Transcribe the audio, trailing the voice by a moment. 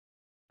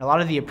A lot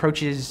of the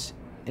approaches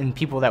and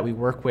people that we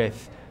work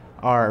with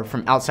are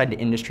from outside the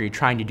industry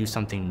trying to do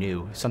something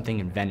new, something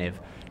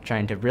inventive,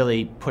 trying to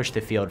really push the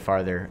field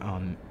farther.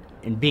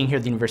 And being here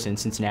at the University of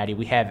Cincinnati,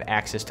 we have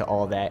access to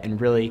all of that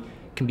and really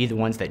can be the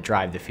ones that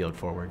drive the field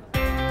forward.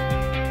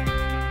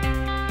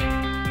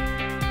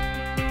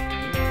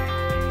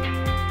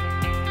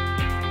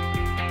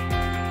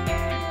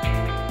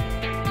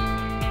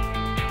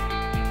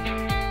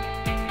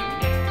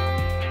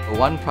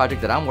 One project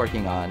that I'm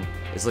working on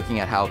is looking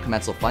at how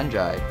commensal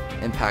fungi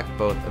impact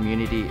both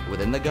immunity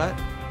within the gut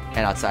and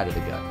outside of the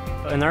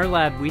gut. In our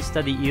lab, we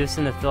study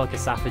eosinophilic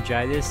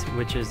esophagitis,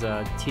 which is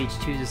a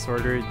Th2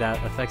 disorder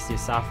that affects the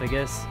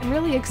esophagus. I'm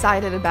really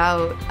excited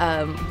about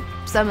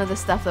some of the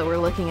stuff that we're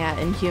looking at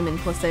in human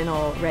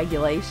placental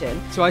regulation.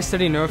 So I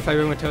study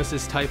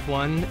neurofibromatosis type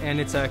 1,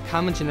 and it's a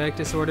common genetic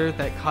disorder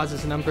that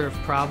causes a number of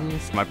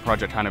problems. My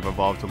project kind of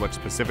evolved to look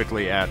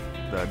specifically at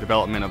the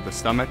development of the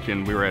stomach,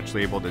 and we were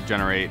actually able to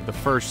generate the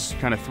first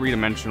kind of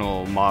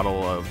three-dimensional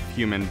model of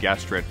human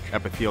gastric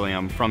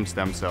epithelium from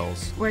stem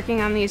cells.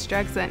 Working on these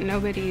drugs that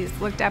nobody's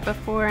looked at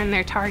before, and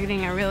they're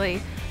targeting a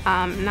really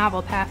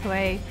novel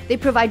pathway. They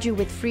provide you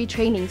with free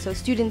training, so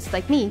students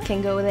like me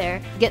can go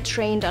there, get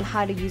trained on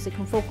how to use a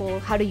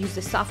confocal, how to use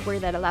the software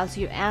that allows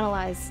you to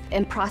analyze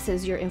and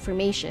process your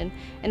information.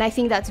 And I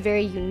think that's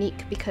very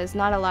unique because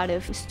not a lot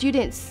of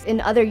students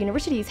in other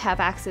universities have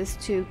access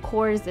to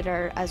cores that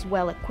are as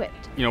well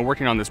equipped. You know,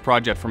 working on this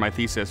project for my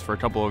thesis for a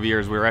couple of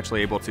years, we were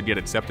actually able to get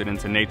accepted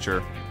into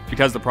Nature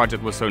because the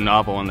project was so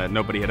novel and that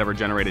nobody had ever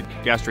generated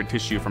gastric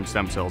tissue from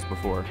stem cells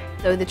before.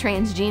 So the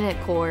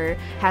transgenic core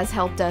has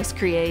helped us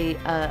create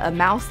a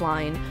mouse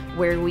line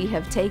where we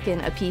have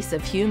taken a piece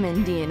of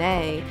human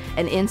DNA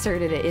and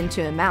inserted it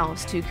into a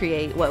mouse to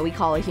create what we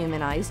call a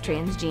humanized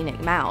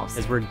transgenic mouse.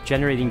 As we're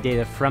generating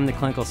data from the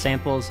clinical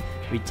samples,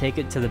 we take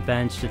it to the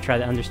bench to try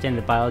to understand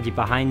the biology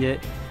behind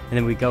it, and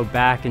then we go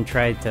back and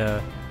try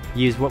to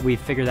use what we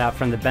figured out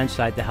from the bench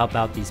side to help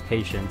out these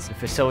patients. The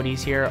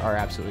facilities here are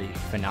absolutely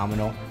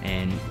phenomenal,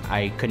 and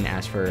I couldn't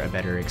ask for a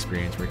better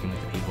experience working with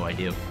the people I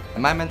do.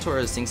 And my mentor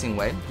is Sing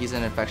Wei. He's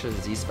an infectious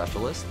disease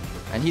specialist,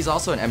 and he's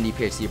also an MD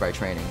PhD by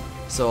training.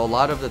 So a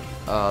lot of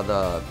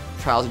the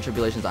trials and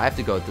tribulations I have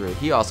to go through,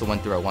 he also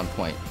went through at one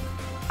point.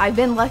 I've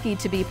been lucky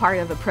to be part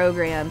of a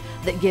program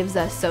that gives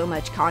us so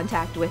much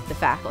contact with the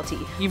faculty.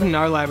 Even in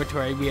our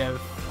laboratory, we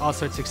have all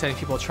sorts of exciting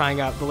people trying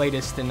out the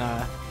latest in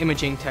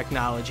imaging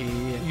technology,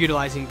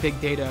 utilizing big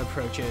data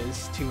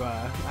approaches to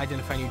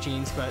identify new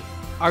genes, but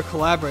our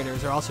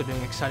collaborators are also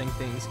doing exciting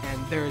things,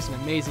 and there is an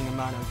amazing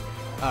amount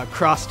of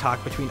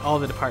crosstalk between all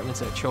the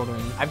departments at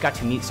Children. I've got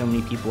to meet so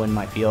many people in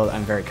my field.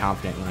 I'm very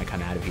confident when I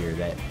come out of here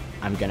that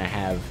I'm going to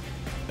have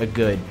a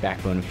good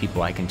backbone of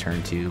people I can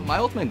turn to. My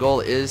ultimate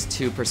goal is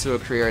to pursue a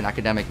career in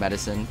academic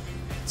medicine,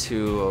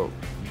 to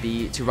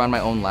run my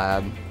own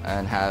lab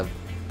and have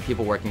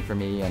people working for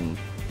me and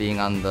being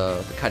on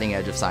the cutting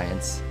edge of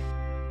science.